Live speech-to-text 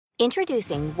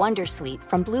Introducing Wondersuite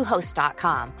from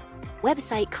Bluehost.com.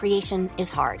 Website creation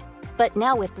is hard, but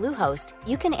now with Bluehost,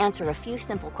 you can answer a few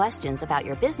simple questions about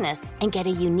your business and get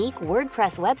a unique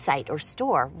WordPress website or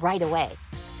store right away.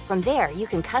 From there, you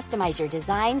can customize your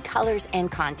design, colors,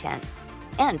 and content.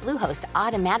 And Bluehost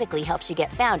automatically helps you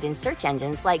get found in search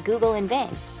engines like Google and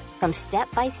Bing. From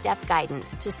step-by-step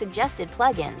guidance to suggested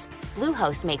plugins,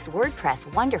 Bluehost makes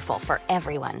WordPress wonderful for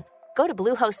everyone. Go to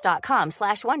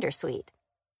bluehost.com/wondersuite.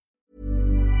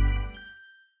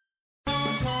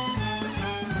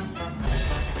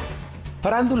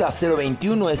 Farándula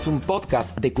 021 es un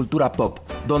podcast de cultura pop,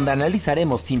 donde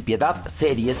analizaremos sin piedad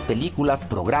series, películas,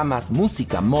 programas,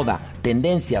 música, moda,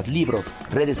 tendencias, libros,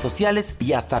 redes sociales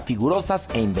y hasta figurosas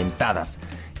e inventadas.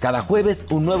 Cada jueves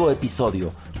un nuevo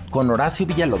episodio, con Horacio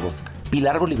Villalobos,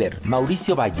 Pilar Bolívar,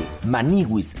 Mauricio Valle,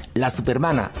 Maniwis, La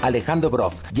Supermana, Alejandro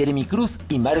Broff, Jeremy Cruz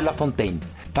y Mario Lafontaine.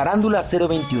 Farándula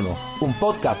 021, un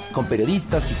podcast con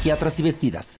periodistas, psiquiatras y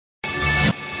vestidas.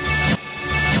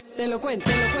 Te lo cuento.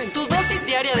 Tu dosis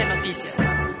diaria de noticias.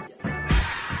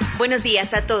 Buenos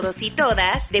días a todos y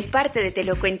todas. De parte de Te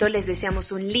lo cuento les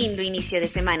deseamos un lindo inicio de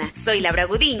semana. Soy Laura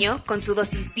Gudiño con su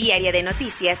dosis diaria de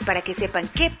noticias para que sepan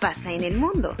qué pasa en el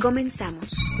mundo.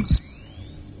 Comenzamos.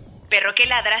 Perro que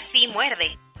ladra sí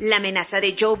muerde. La amenaza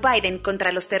de Joe Biden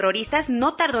contra los terroristas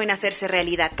no tardó en hacerse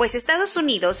realidad, pues Estados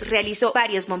Unidos realizó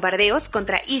varios bombardeos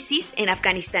contra ISIS en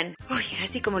Afganistán. Uy,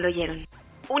 así como lo oyeron.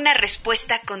 Una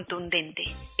respuesta contundente.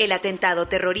 El atentado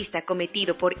terrorista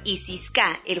cometido por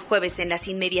ISIS-K el jueves en las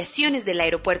inmediaciones del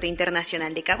Aeropuerto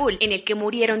Internacional de Kabul, en el que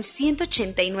murieron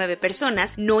 189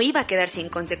 personas, no iba a quedar sin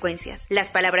consecuencias. Las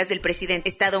palabras del presidente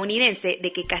estadounidense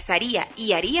de que cazaría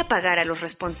y haría pagar a los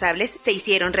responsables se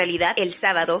hicieron realidad el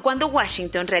sábado cuando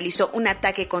Washington realizó un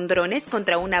ataque con drones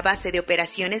contra una base de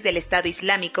operaciones del Estado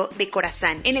Islámico de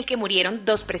Khorasan, en el que murieron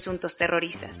 2 presuntos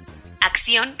terroristas.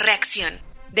 Acción-reacción.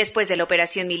 Después de la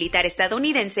operación militar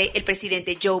estadounidense, el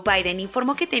presidente Joe Biden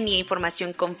informó que tenía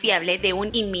información confiable de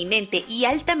un inminente y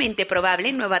altamente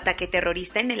probable nuevo ataque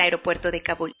terrorista en el aeropuerto de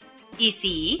Kabul. ¿Y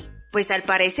sí? Pues al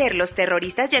parecer los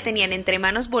terroristas ya tenían entre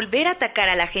manos volver a atacar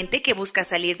a la gente que busca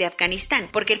salir de Afganistán,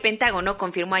 porque el Pentágono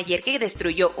confirmó ayer que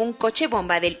destruyó un coche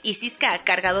bomba del ISIS-K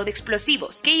cargado de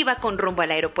explosivos que iba con rumbo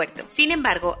al aeropuerto. Sin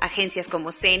embargo, agencias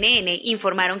como CNN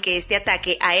informaron que este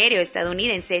ataque aéreo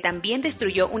estadounidense también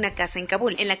destruyó una casa en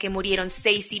Kabul, en la que murieron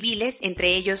 6 civiles,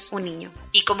 entre ellos un niño.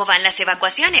 ¿Y cómo van las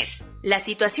evacuaciones? La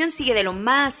situación sigue de lo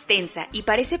más tensa y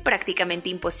parece prácticamente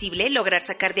imposible lograr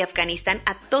sacar de Afganistán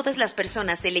a todas las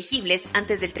personas elegibles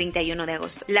antes del 31 de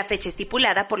agosto, la fecha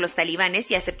estipulada por los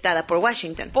talibanes y aceptada por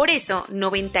Washington. Por eso,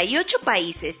 98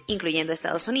 países, incluyendo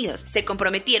Estados Unidos, se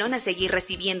comprometieron a seguir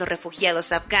recibiendo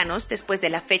refugiados afganos después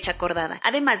de la fecha acordada,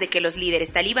 además de que los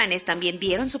líderes talibanes también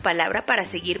dieron su palabra para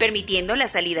seguir permitiendo la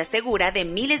salida segura de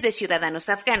miles de ciudadanos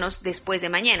afganos después de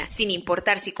mañana, sin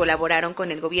importar si colaboraron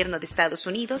con el gobierno de Estados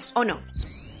Unidos o no.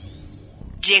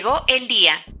 Llegó el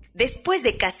día. Después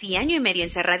de casi año y medio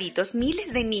encerraditos,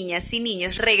 miles de niñas y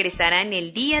niños regresarán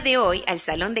el día de hoy al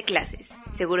salón de clases.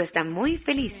 Seguro están muy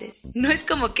felices. No es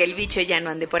como que el bicho ya no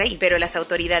ande por ahí, pero las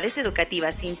autoridades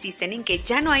educativas insisten en que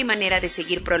ya no hay manera de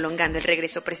seguir prolongando el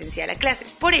regreso presencial a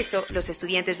clases. Por eso, los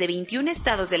estudiantes de 21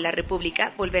 estados de la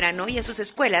República volverán hoy a sus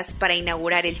escuelas para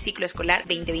inaugurar el ciclo escolar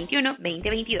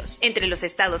 2021-2022. Entre los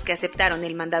estados que aceptaron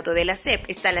el mandato de la SEP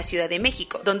está la Ciudad de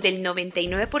México, donde el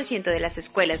 99% de las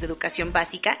escuelas de educación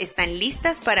básica están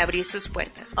listas para abrir sus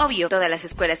puertas. Obvio, todas las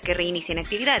escuelas que reinicien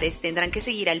actividades tendrán que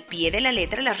seguir al pie de la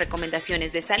letra las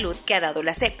recomendaciones de salud que ha dado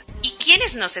la SEP. ¿Y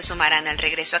quiénes no se sumarán al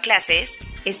regreso a clases?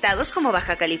 Estados como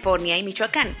Baja California y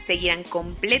Michoacán seguirán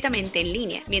completamente en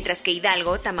línea, mientras que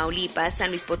Hidalgo, Tamaulipas,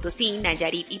 San Luis Potosí,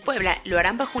 Nayarit y Puebla lo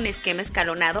harán bajo un esquema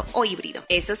escalonado o híbrido.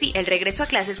 Eso sí, el regreso a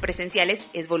clases presenciales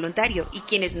es voluntario y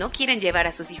quienes no quieran llevar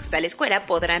a sus hijos a la escuela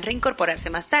podrán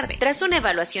reincorporarse más tarde, tras una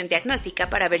evaluación diagnóstica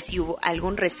para ver si hubo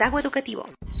algún rezago educativo.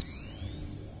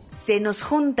 Se nos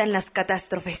juntan las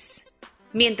catástrofes.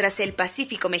 Mientras el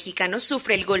Pacífico mexicano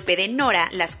sufre el golpe de Nora,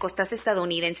 las costas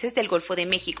estadounidenses del Golfo de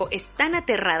México están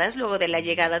aterradas luego de la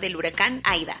llegada del huracán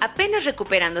Aida. Apenas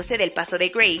recuperándose del paso de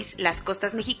Grace, las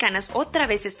costas mexicanas otra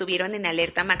vez estuvieron en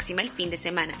alerta máxima el fin de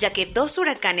semana, ya que 2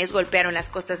 huracanes golpearon las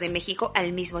costas de México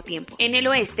al mismo tiempo. En el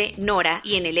oeste, Nora,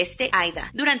 y en el este,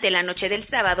 Aida. Durante la noche del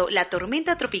sábado, la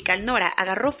tormenta tropical Nora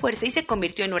agarró fuerza y se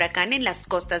convirtió en huracán en las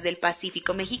costas del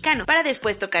Pacífico mexicano, para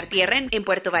después tocar tierra en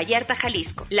Puerto Vallarta,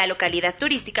 Jalisco. La localidad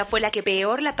turística fue la que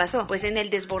peor la pasó, pues en el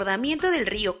desbordamiento del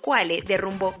río Cuale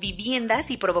derrumbó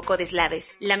viviendas y provocó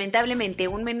deslaves. Lamentablemente,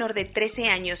 un menor de 13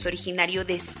 años originario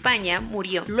de España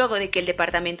murió luego de que el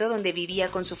departamento donde vivía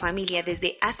con su familia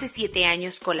desde hace 7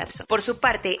 años colapsó. Por su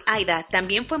parte, Aida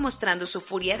también fue mostrando su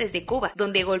furia desde Cuba,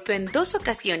 donde golpeó en 2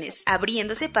 ocasiones,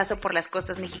 abriéndose paso por las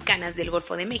costas mexicanas del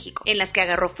Golfo de México, en las que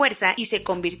agarró fuerza y se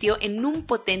convirtió en un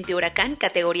potente huracán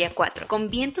categoría 4,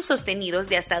 con vientos sostenidos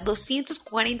de hasta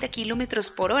 240 kilómetros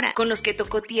por hora, con los que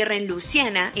tocó tierra en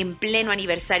Luisiana en pleno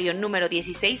aniversario número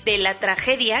 16 de la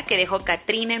tragedia que dejó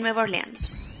Katrina en Nueva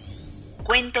Orleans.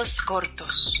 Cuentos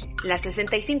cortos. La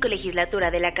 65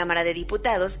 legislatura de la Cámara de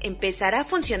Diputados empezará a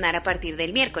funcionar a partir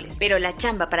del miércoles, pero la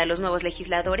chamba para los nuevos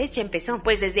legisladores ya empezó,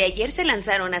 pues desde ayer se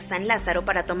lanzaron a San Lázaro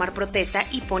para tomar protesta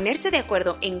y ponerse de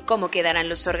acuerdo en cómo quedarán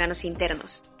los órganos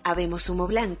internos. ¿Habemos humo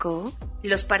blanco?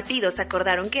 Los partidos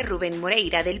acordaron que Rubén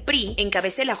Moreira del PRI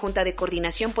encabece la Junta de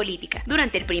Coordinación Política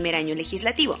durante el primer año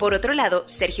legislativo. Por otro lado,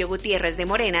 Sergio Gutiérrez de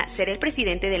Morena será el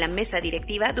presidente de la mesa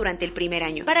directiva durante el primer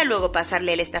año, para luego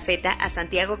pasarle la estafeta a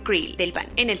Santiago Krill del PAN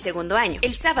en el segundo año.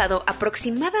 El sábado,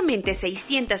 aproximadamente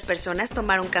 600 personas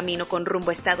tomaron camino con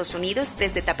rumbo a Estados Unidos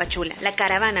desde Tapachula. La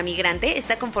caravana migrante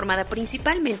está conformada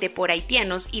principalmente por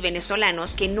haitianos y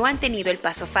venezolanos que no han tenido el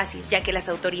paso fácil, ya que las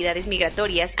autoridades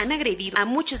migratorias han agredido a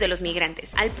muchos de los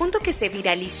migrantes, al punto que se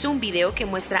viralizó un video que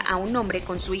muestra a un hombre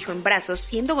con su hijo en brazos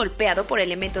siendo golpeado por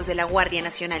elementos de la Guardia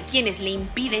Nacional, quienes le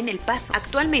impiden el paso.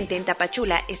 Actualmente en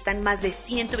Tapachula están más de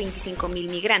 125,000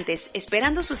 migrantes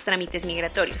esperando sus trámites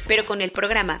migratorios, pero con el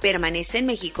programa Permanece en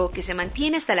México, que se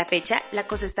mantiene hasta la fecha, la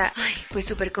cosa está, pues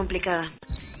súper complicada.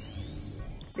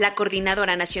 La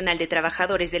Coordinadora Nacional de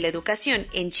Trabajadores de la Educación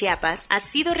en Chiapas ha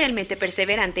sido realmente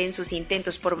perseverante en sus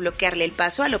intentos por bloquearle el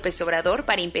paso a López Obrador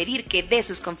para impedir que dé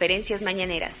sus conferencias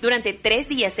mañaneras. Durante 3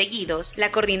 días seguidos,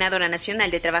 la Coordinadora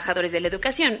Nacional de Trabajadores de la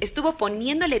Educación estuvo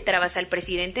poniéndole trabas al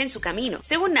presidente en su camino.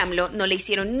 Según AMLO, no le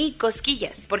hicieron ni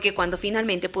cosquillas, porque cuando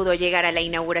finalmente pudo llegar a la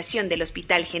inauguración del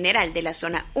Hospital General de la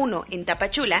Zona 1 en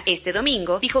Tapachula, este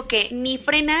domingo, dijo que ni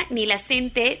Frena ni la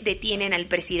CENTE detienen al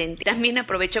presidente. También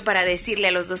aprovechó para decirle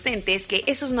a los docentes que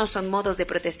esos no son modos de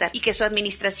protestar y que su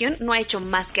administración no ha hecho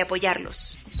más que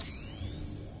apoyarlos.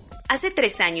 Hace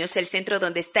 3 años, el centro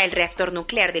donde está el reactor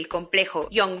nuclear del complejo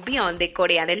Yongbyon de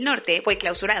Corea del Norte fue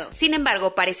clausurado. Sin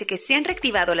embargo, parece que se han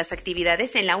reactivado las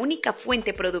actividades en la única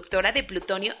fuente productora de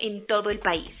plutonio en todo el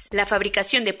país. La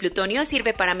fabricación de plutonio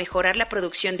sirve para mejorar la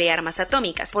producción de armas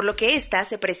atómicas, por lo que esta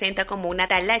se presenta como una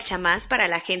talacha más para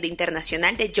la agenda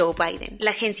internacional de Joe Biden.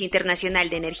 La Agencia Internacional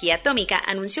de Energía Atómica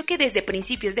anunció que desde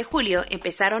principios de julio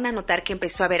empezaron a notar que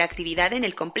empezó a haber actividad en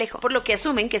el complejo, por lo que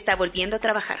asumen que está volviendo a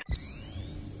trabajar.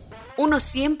 Uno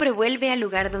siempre vuelve al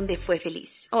lugar donde fue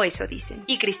feliz, o eso dicen.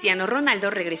 Y Cristiano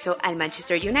Ronaldo regresó al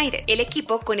Manchester United, el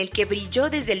equipo con el que brilló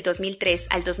desde el 2003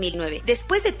 al 2009.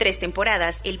 Después de 3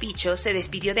 temporadas, el bicho se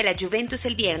despidió de la Juventus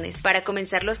el viernes para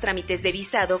comenzar los trámites de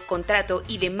visado, contrato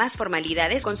y demás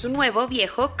formalidades con su nuevo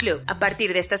viejo club. A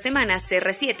partir de esta semana,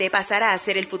 CR7 pasará a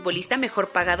ser el futbolista mejor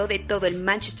pagado de todo el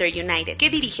Manchester United, que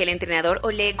dirige el entrenador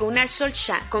Ole Gunnar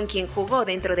Solskjaer, con quien jugó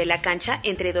dentro de la cancha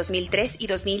entre 2003 y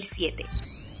 2007.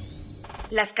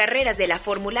 Las carreras de la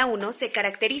Fórmula 1 se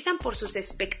caracterizan por sus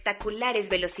espectaculares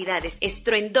velocidades,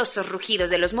 estruendosos rugidos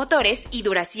de los motores y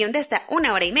duración de hasta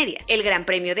 1 hora y media. El Gran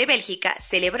Premio de Bélgica,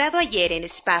 celebrado ayer en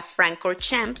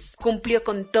Spa-Francorchamps, cumplió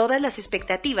con todas las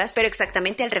expectativas, pero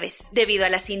exactamente al revés. Debido a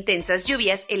las intensas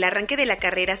lluvias, el arranque de la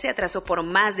carrera se atrasó por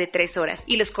más de 3 horas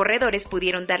y los corredores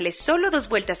pudieron darle solo 2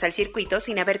 vueltas al circuito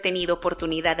sin haber tenido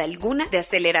oportunidad alguna de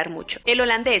acelerar mucho. El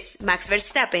holandés Max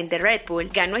Verstappen de Red Bull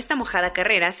ganó esta mojada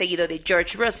carrera, seguido de George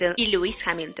Russell y Lewis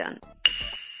Hamilton.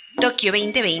 Tokio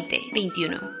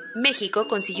 2020-21. México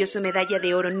consiguió su medalla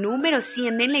de oro número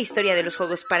 100 en la historia de los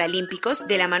Juegos Paralímpicos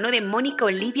de la mano de Mónica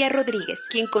Olivia Rodríguez,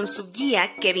 quien con su guía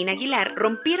Kevin Aguilar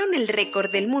rompieron el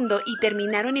récord del mundo y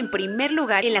terminaron en primer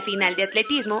lugar en la final de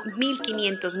atletismo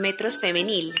 1500 metros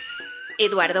femenil.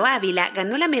 Eduardo Ávila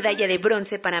ganó la medalla de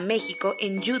bronce para México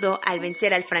en judo al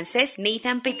vencer al francés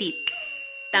Nathan Petit.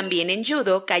 También en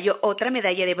judo cayó otra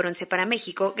medalla de bronce para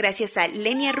México gracias a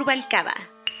Lenia Rubalcaba.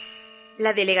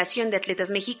 La delegación de atletas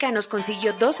mexicanos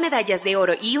consiguió 2 medallas de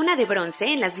oro y 1 de bronce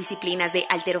en las disciplinas de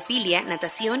halterofilia,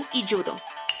 natación y judo.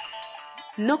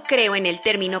 No creo en el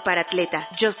término para atleta,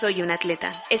 yo soy un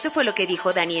atleta. Eso fue lo que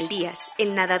dijo Daniel Díaz,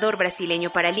 el nadador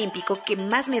brasileño paralímpico que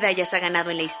más medallas ha ganado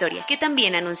en la historia, que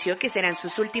también anunció que serán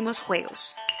sus últimos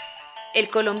Juegos. El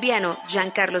colombiano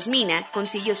Giancarlos Mina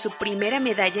consiguió su primera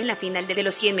medalla en la final de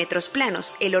los 100 metros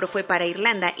planos. El oro fue para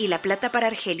Irlanda y la plata para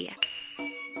Argelia.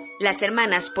 Las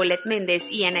hermanas Paulette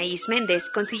Méndez y Anaís Méndez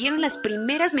consiguieron las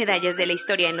primeras medallas de la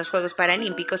historia en los Juegos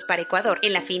Paralímpicos para Ecuador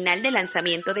en la final de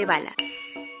lanzamiento de bala.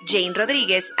 Jane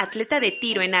Rodríguez, atleta de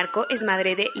tiro en arco, es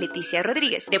madre de Leticia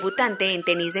Rodríguez, debutante en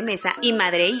tenis de mesa, y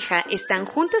madre e hija están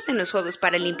juntas en los Juegos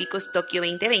Paralímpicos Tokio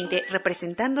 2020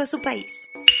 representando a su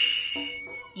país.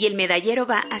 Y el medallero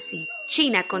va así: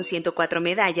 China con 104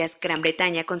 medallas, Gran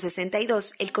Bretaña con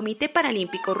 62, el Comité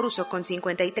Paralímpico Ruso con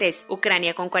 53,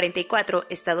 Ucrania con 44,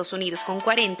 Estados Unidos con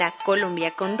 40,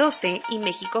 Colombia con 12 y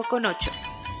México con 8.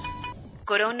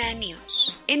 Corona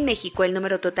News. En México, el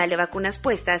número total de vacunas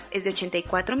puestas es de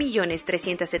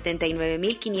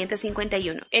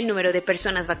 84.379.551. El número de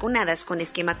personas vacunadas con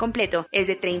esquema completo es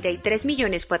de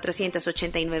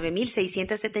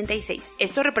 33.489.676.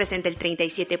 Esto representa el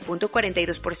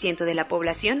 37.42% de la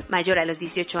población mayor a los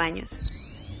 18 años.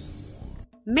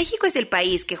 México es el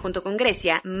país que, junto con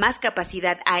Grecia, más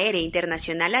capacidad aérea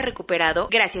internacional ha recuperado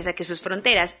gracias a que sus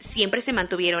fronteras siempre se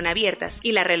mantuvieron abiertas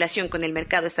y la relación con el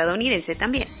mercado estadounidense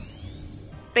también.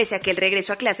 Pese a que el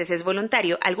regreso a clases es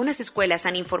voluntario, algunas escuelas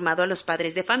han informado a los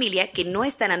padres de familia que no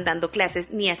estarán dando clases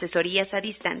ni asesorías a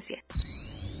distancia.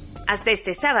 Hasta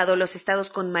este sábado, los estados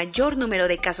con mayor número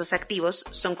de casos activos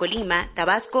son Colima,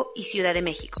 Tabasco y Ciudad de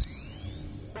México.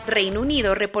 Reino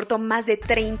Unido reportó más de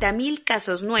 30.000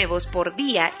 casos nuevos por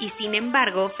día y, sin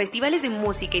embargo, festivales de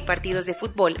música y partidos de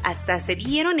fútbol hasta se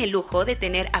dieron el lujo de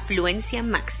tener afluencia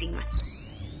máxima.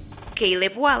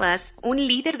 Caleb Wallace, un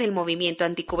líder del movimiento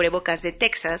anticubrebocas de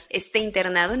Texas, está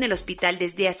internado en el hospital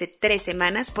desde hace 3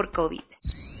 semanas por COVID.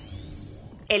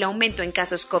 El aumento en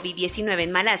casos COVID-19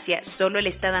 en Malasia solo le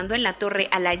está dando en la torre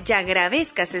a la ya grave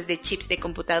escasez de chips de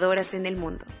computadoras en el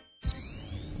mundo.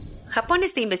 Japón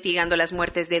está investigando las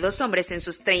muertes de 2 hombres en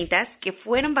sus 30s que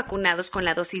fueron vacunados con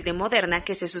la dosis de Moderna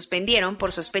que se suspendieron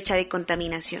por sospecha de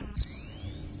contaminación.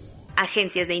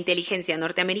 Agencias de inteligencia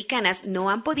norteamericanas no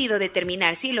han podido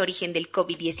determinar si el origen del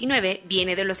COVID-19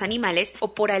 viene de los animales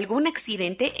o por algún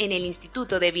accidente en el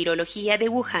Instituto de Virología de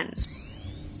Wuhan.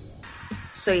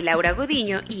 Soy Laura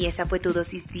Godiño y esa fue tu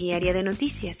dosis diaria de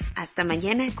noticias. Hasta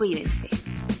mañana, cuídense.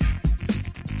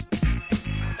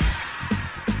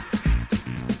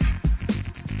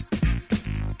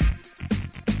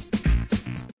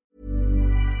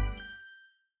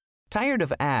 Tired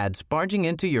of ads barging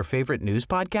into your favorite news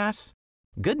podcasts?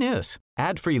 Good news.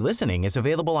 Ad-free listening is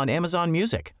available on Amazon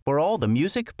Music for all the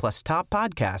music plus top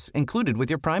podcasts included with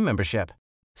your Prime membership.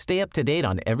 Stay up to date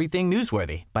on everything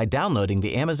newsworthy by downloading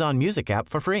the Amazon Music app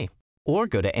for free or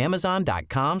go to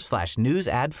amazon.com/news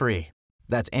ad free.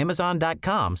 That's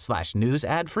amazon.com/news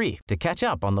ad free to catch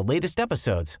up on the latest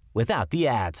episodes without the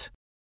ads.